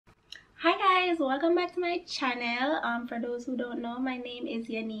guys, welcome back to my channel. For those who don't know, my name is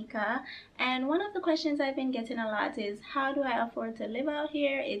Yanika, and one of the questions I've been getting a lot is how do I afford to live out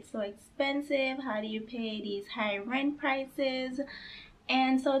here? It's so expensive. How do you pay these high rent prices?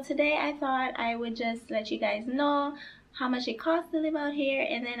 And so today I thought I would just let you guys know how much it costs to live out here,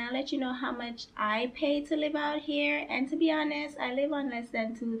 and then I'll let you know how much I pay to live out here. And to be honest, I live on less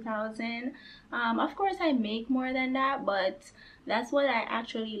than $2,000. Of course I make more than that, but that's what I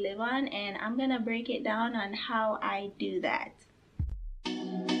actually live on, and I'm gonna break it down on how I do that.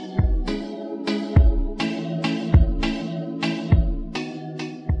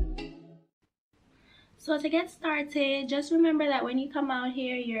 So to get started, just remember that when you come out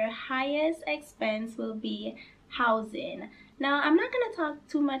here, your highest expense will be housing. Now, I'm not going to talk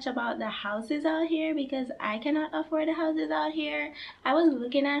too much about the houses out here because I cannot afford the houses out here. I was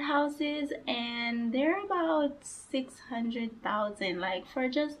looking at houses and they're about 600,000. Like for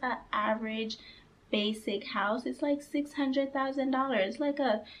just an average basic house, it's like $600,000. Like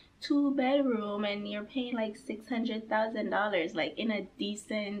a 2-bedroom and you're paying like $600,000 like in a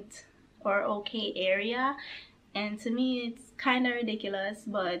decent or okay area. And to me it's kind of ridiculous,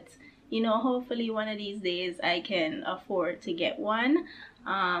 but you know, hopefully one of these days I can afford to get one.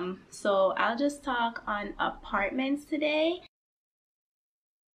 So I'll just talk on apartments today.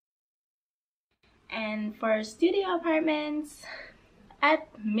 And for studio apartments, at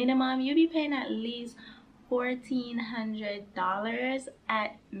minimum you'll be paying at least $1,400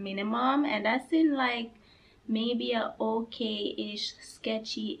 at minimum, and that's in like maybe a okay-ish,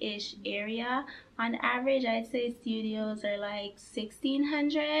 sketchy-ish area. On average, I'd say studios are like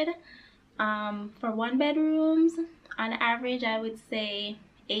 $1,600. For 1-bedrooms, on average, I would say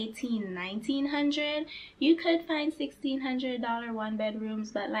 $1,800-$1,900. You could find $1,600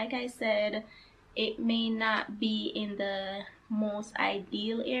 1-bedrooms, but like I said, it may not be in the most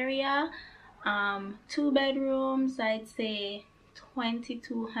ideal area. 2-bedrooms, I'd say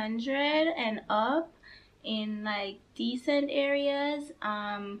 $2,200 and up in like decent areas.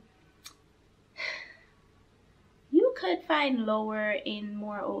 You could find lower in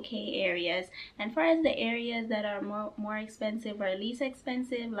more okay areas. And far as the areas that are more expensive or least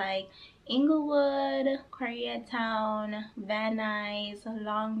expensive, like Inglewood, Koreatown, Van Nuys,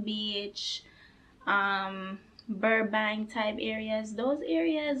 Long Beach, Burbank type areas, those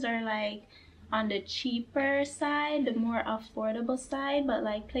areas are like on the cheaper side, the more affordable side. But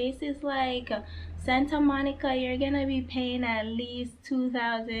like places like Santa Monica, you're gonna be paying at least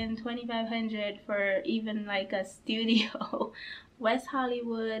 $2,000, $2,500 for even like a studio. West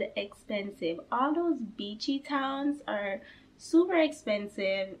Hollywood, expensive. All those beachy towns are super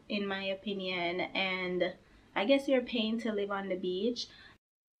expensive in my opinion, and I guess you're paying to live on the beach.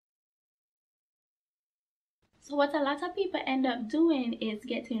 So what a lot of people end up doing is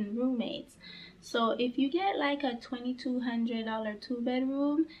getting roommates. So if you get like a $2,200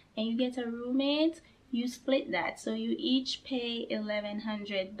 2-bedroom and you get a roommate, you split that. So you each pay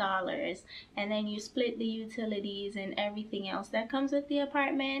 $1,100, and then you split the utilities and everything else that comes with the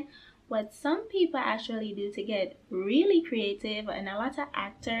apartment. What some people actually do to get really creative, and a lot of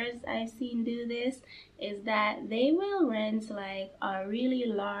actors I've seen do this, is that they will rent like a really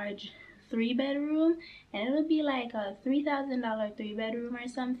large 3-bedroom, and it'll be like a $3,000 3-bedroom or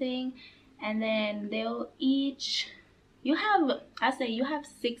something, and then they'll each, I say you have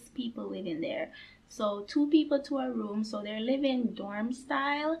 6 people living there, so 2 people to a room, so they're living dorm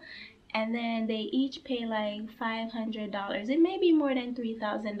style, and then they each pay like $500. It may be more than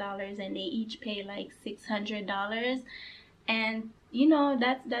 $3,000, and they each pay like $600, and you know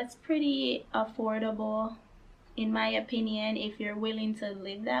that's pretty affordable in my opinion, if you're willing to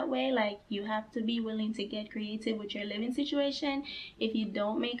live that way. Like you have to be willing to get creative with your living situation. If you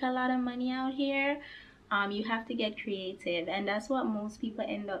don't make a lot of money out here, you have to get creative, and that's what most people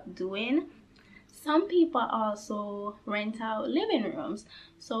end up doing. Some people also rent out living rooms.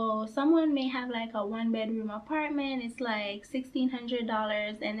 So someone may have like a 1-bedroom apartment, it's like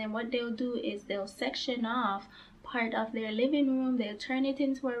 $1,600, and then what they'll do is they'll section off part of their living room, they'll turn it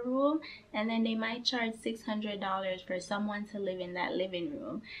into a room, and then they might charge $600 for someone to live in that living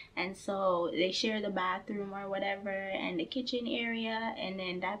room. And so they share the bathroom or whatever and the kitchen area, and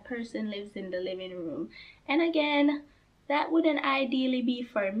then that person lives in the living room. And again, that wouldn't ideally be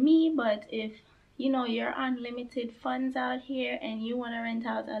for me, but if you know you're on limited funds out here and you want to rent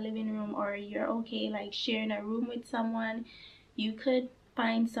out a living room, or you're okay like sharing a room with someone, you could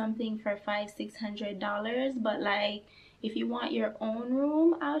find something for $500-$600. But like if you want your own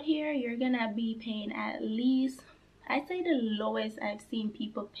room out here, you're gonna be paying at least, I'd say the lowest I've seen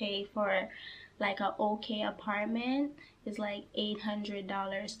people pay for like a okay apartment is like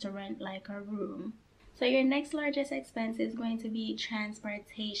 $800 to rent like a room. So your next largest expense is going to be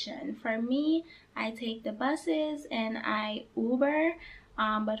transportation. For me, I take the buses and I Uber.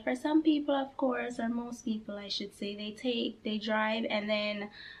 But for some people, of course, or most people, I should say, they drive, and then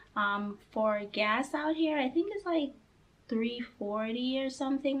for gas out here, I think it's like 340 or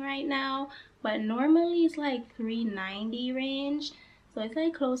something right now, but normally it's like 390 range. So it's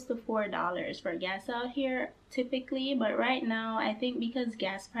like close to $4 for gas out here typically, but right now I think because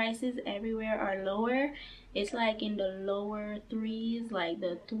gas prices everywhere are lower, it's like in the lower threes, like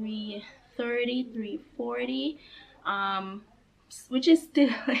the 330, 340, which is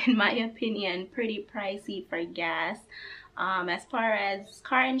still, in my opinion, pretty pricey for gas. As far as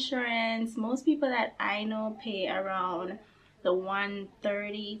car insurance, most people that I know pay around the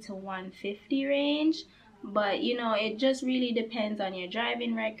 130 to 150 range. But you know, it just really depends on your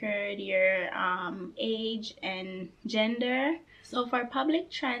driving record, your age, and gender. So for public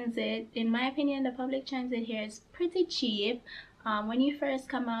transit, in my opinion, the public transit here is pretty cheap. When you first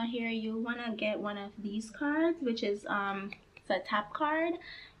come out here, you want to get one of these cards, which is it's a tap card,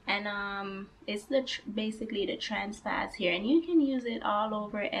 and it's basically the TransPass here, and you can use it all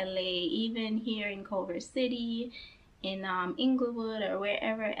over LA, even here in Culver City, in Inglewood, or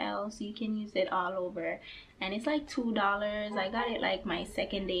wherever else. You can use it all over, and it's like $2. I got it like my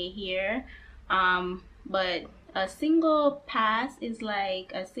second day here. But a single pass is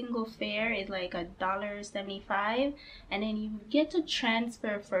like a single fare is like $1.75, and then you get to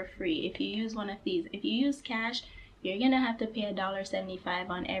transfer for free if you use one of these. If you use cash, you're gonna have to pay $1.75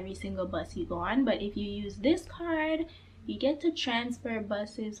 on every single bus you go on. But if you use this card, you get to transfer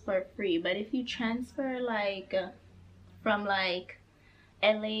buses for free. But if you transfer like from like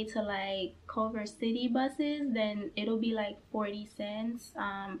LA to like Culver City buses, then it'll be like 40 cents.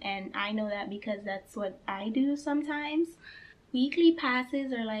 And I know that because that's what I do sometimes. Weekly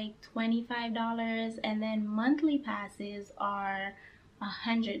passes are like $25, and then monthly passes are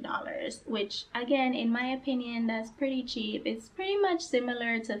 $100, which again, in my opinion, that's pretty cheap. It's pretty much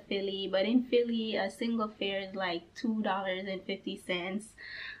similar to Philly, but in Philly, a single fare is like $2.50.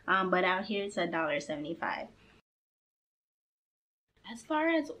 But out here it's $1.75. As far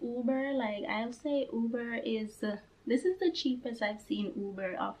as Uber, like I'll say Uber is this is the cheapest I've seen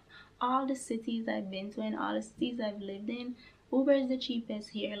Uber of all the cities I've been to and all the cities I've lived in. Uber is the cheapest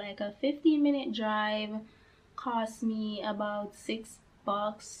here. Like a 15-minute drive cost me about $6,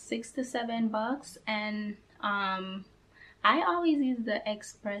 $6 to $7, and I always use the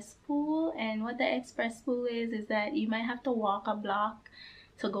express pool. And what the express pool is that you might have to walk a block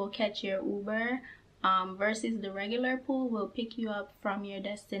to go catch your Uber, versus the regular pool will pick you up from your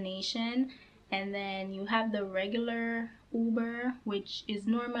destination. And then you have the regular Uber, which is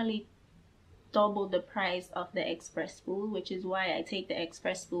normally double the price of the express pool, which is why I take the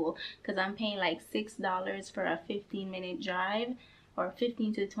express pool, because I'm paying like $6 for a 15-minute drive or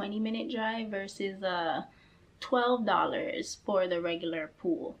 15 to 20-minute drive versus $12 for the regular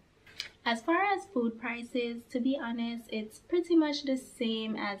pool. As far as food prices, to be honest, it's pretty much the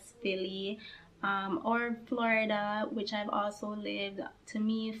same as Philly or Florida, which I've also lived. To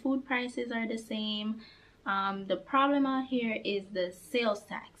me, food prices are the same. The problem out here is the sales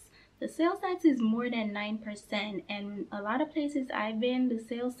tax. The sales tax is more than 9%, and a lot of places I've been, the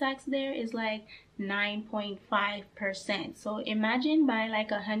sales tax there is like 9.5%. So imagine buying like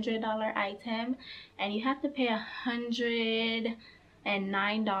 $100 item and you have to pay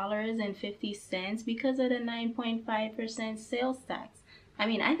 $109.50 because of the 9.5% sales tax. I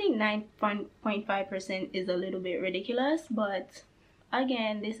mean, I think 9.5% is a little bit ridiculous, but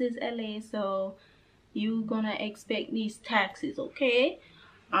again, this is LA, so you're gonna expect these taxes, okay?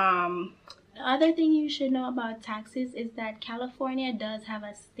 The other thing you should know about taxes is that California does have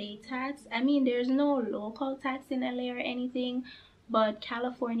a state tax. I mean, there's no local tax in LA or anything, but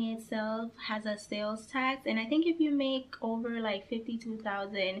California itself has a sales tax, and I think if you make over like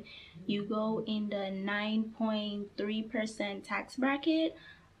 52,000, you go in the 9.3% tax bracket,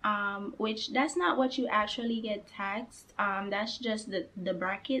 which that's not what you actually get taxed. That's just the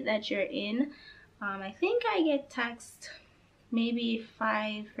bracket that you're in. I think I get taxed maybe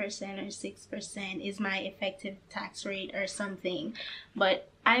 5% or 6% is my effective tax rate or something, but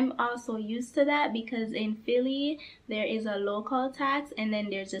I'm also used to that because in Philly there is a local tax and then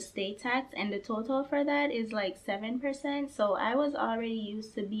there's a state tax, and the total for that is like 7%. So I was already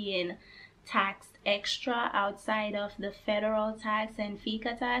used to being taxed extra outside of the federal tax and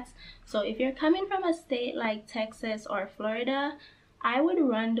FICA tax. So if you're coming from a state like Texas or Florida, I would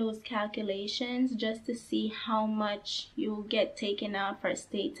run those calculations just to see how much you'll get taken out for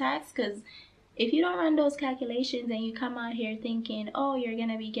state tax, because if you don't run those calculations and you come out here thinking, oh, you're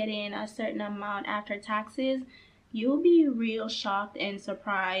gonna be getting a certain amount after taxes, you'll be real shocked and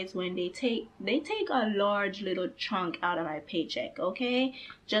surprised when they take a large little chunk out of my paycheck, okay,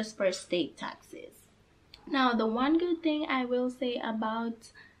 just for state taxes. Now, the one good thing I will say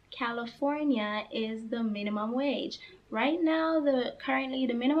about California is the minimum wage. Right now, currently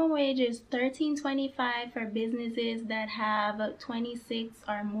the minimum wage is $13.25 for businesses that have 26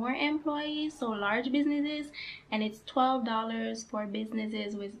 or more employees, so large businesses, and it's $12 for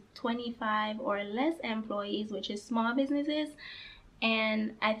businesses with 25 or less employees, which is small businesses.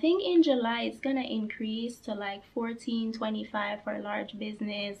 And I think in July it's gonna increase to like $14.25 for large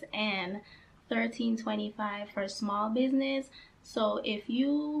business and $13.25 for small business. So if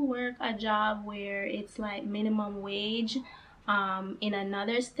you work a job where it's like minimum wage in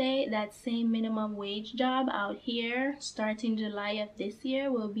another state, that same minimum wage job out here starting July of this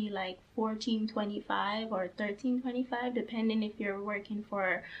year will be like $14.25 or $13.25, depending if you're working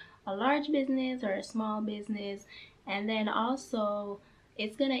for a large business or a small business. And then also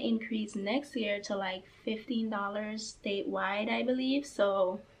it's gonna increase next year to like $15 statewide, I believe.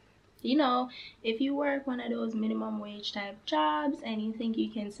 So, you know, if you work one of those minimum wage type jobs and you think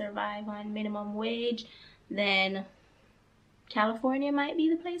you can survive on minimum wage, then California might be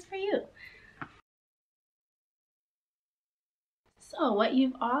the place for you. So what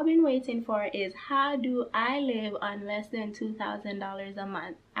you've all been waiting for is, how do I live on less than $2,000 a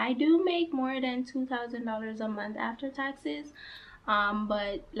month? I do make more than $2,000 a month after taxes,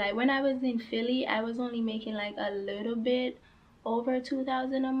 but like when I was in Philly, I was only making like a little bit over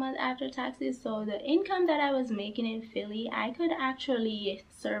 2,000 a month after taxes. So the income that I was making in Philly, I could actually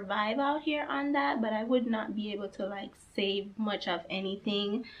survive out here on that, but I would not be able to like save much of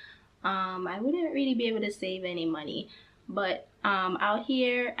anything. I wouldn't really be able to save any money. But out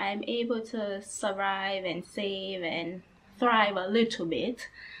here, I'm able to survive and save and thrive a little bit.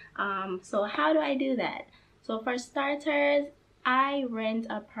 So how do I do that? So for starters, I rent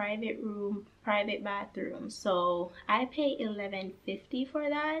a private room, private bathroom. So I pay $11.50 for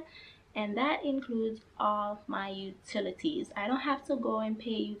that, and that includes all my utilities. I don't have to go and pay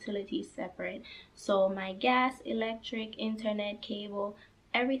utilities separate. So my gas, electric, internet, cable,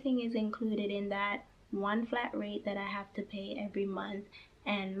 everything is included in that one flat rate that I have to pay every month.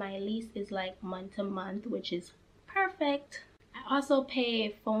 And my lease is like month to month, which is perfect. I also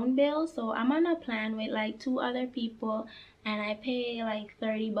pay phone bills, so I'm on a plan with like 2 other people, and I pay like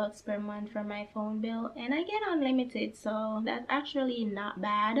 $30 per month for my phone bill, and I get unlimited, so that's actually not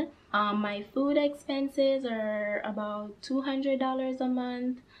bad. My food expenses are about $200 a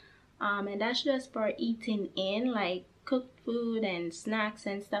month, and that's just for eating in, like cooked food and snacks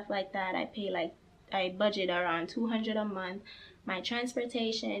and stuff like that. I budget around $200 a month. My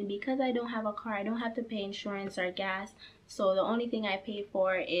transportation, because I don't have a car, I don't have to pay insurance or gas, so the only thing I pay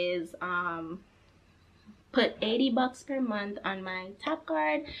for is put $80 per month on my tap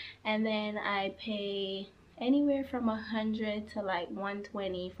card, and then I pay anywhere from 100 to like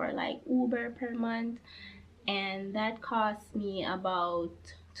 120 for like Uber per month, and that costs me about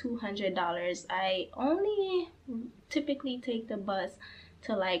 $200. I only typically take the bus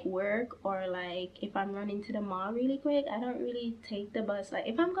to like work, or like if I'm running to the mall really quick, I don't really take the bus. Like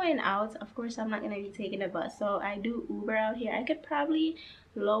if I'm going out, of course I'm not gonna be taking the bus, so I do Uber out here. I could probably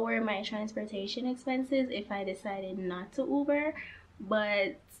lower my transportation expenses if I decided not to Uber,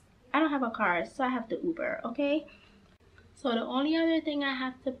 but I don't have a car, so I have to Uber, okay? So the only other thing I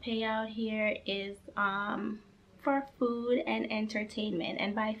have to pay out here is for food and entertainment,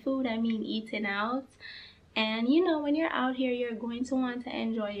 and by food I mean eating out. And you know, when you're out here, you're going to want to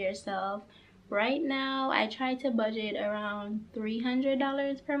enjoy yourself. Right now, I try to budget around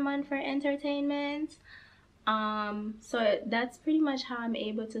 $300 per month for entertainment. So that's pretty much how I'm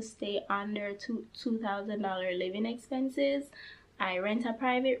able to stay under $2,000 living expenses. I rent a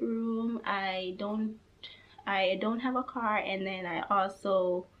private room. I don't have a car, and then I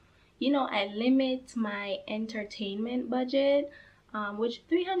also, you know, I limit my entertainment budget, which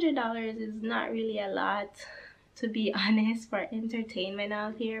 $300 is not really a lot, to be honest, for entertainment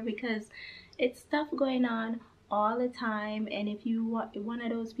out here, because it's stuff going on all the time. And if you one of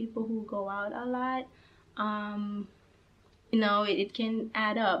those people who go out a lot, you know, it can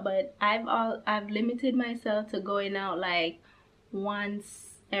add up. But I've limited myself to going out like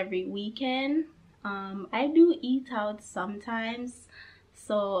once every weekend. I do eat out sometimes,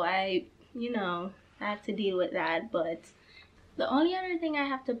 so I have to deal with that. But The only other thing I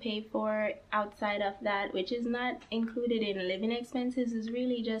have to pay for outside of that, which is not included in living expenses, is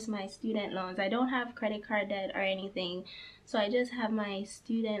really just my student loans. I don't have credit card debt or anything, so I just have my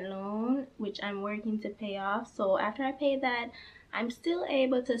student loan, which I'm working to pay off. So after I pay that, I'm still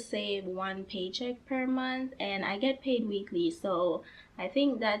able to save one paycheck per month, and I get paid weekly, so I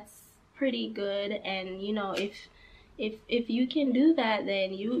think that's pretty good. And you know, if you can do that,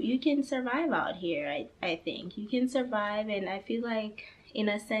 then you can survive out here. I think you can survive, and I feel like in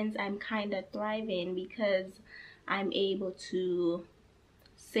a sense I'm kind of thriving because I'm able to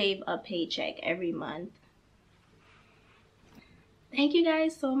save a paycheck every month. Thank you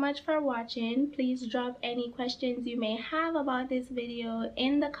guys so much for watching. Please drop any questions you may have about this video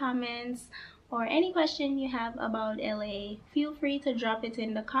in the comments, or any question you have about LA. Feel free to drop it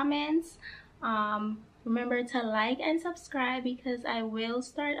in the comments. Remember to like and subscribe because I will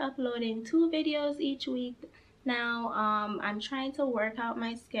start uploading 2 videos each week now. I'm trying to work out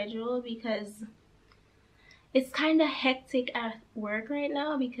my schedule because it's kind of hectic at work right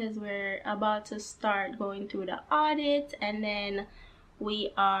now because we're about to start going through the audit, and then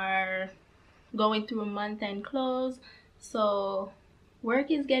we are going through month-end close, so work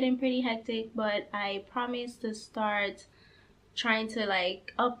is getting pretty hectic. But I promise to start trying to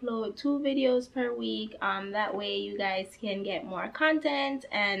like upload 2 videos per week. That way you guys can get more content,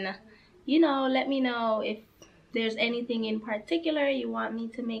 and you know, let me know if there's anything in particular you want me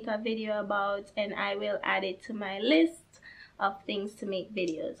to make a video about, and I will add it to my list of things to make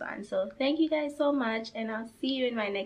videos on. So thank you guys so much, and I'll see you in my next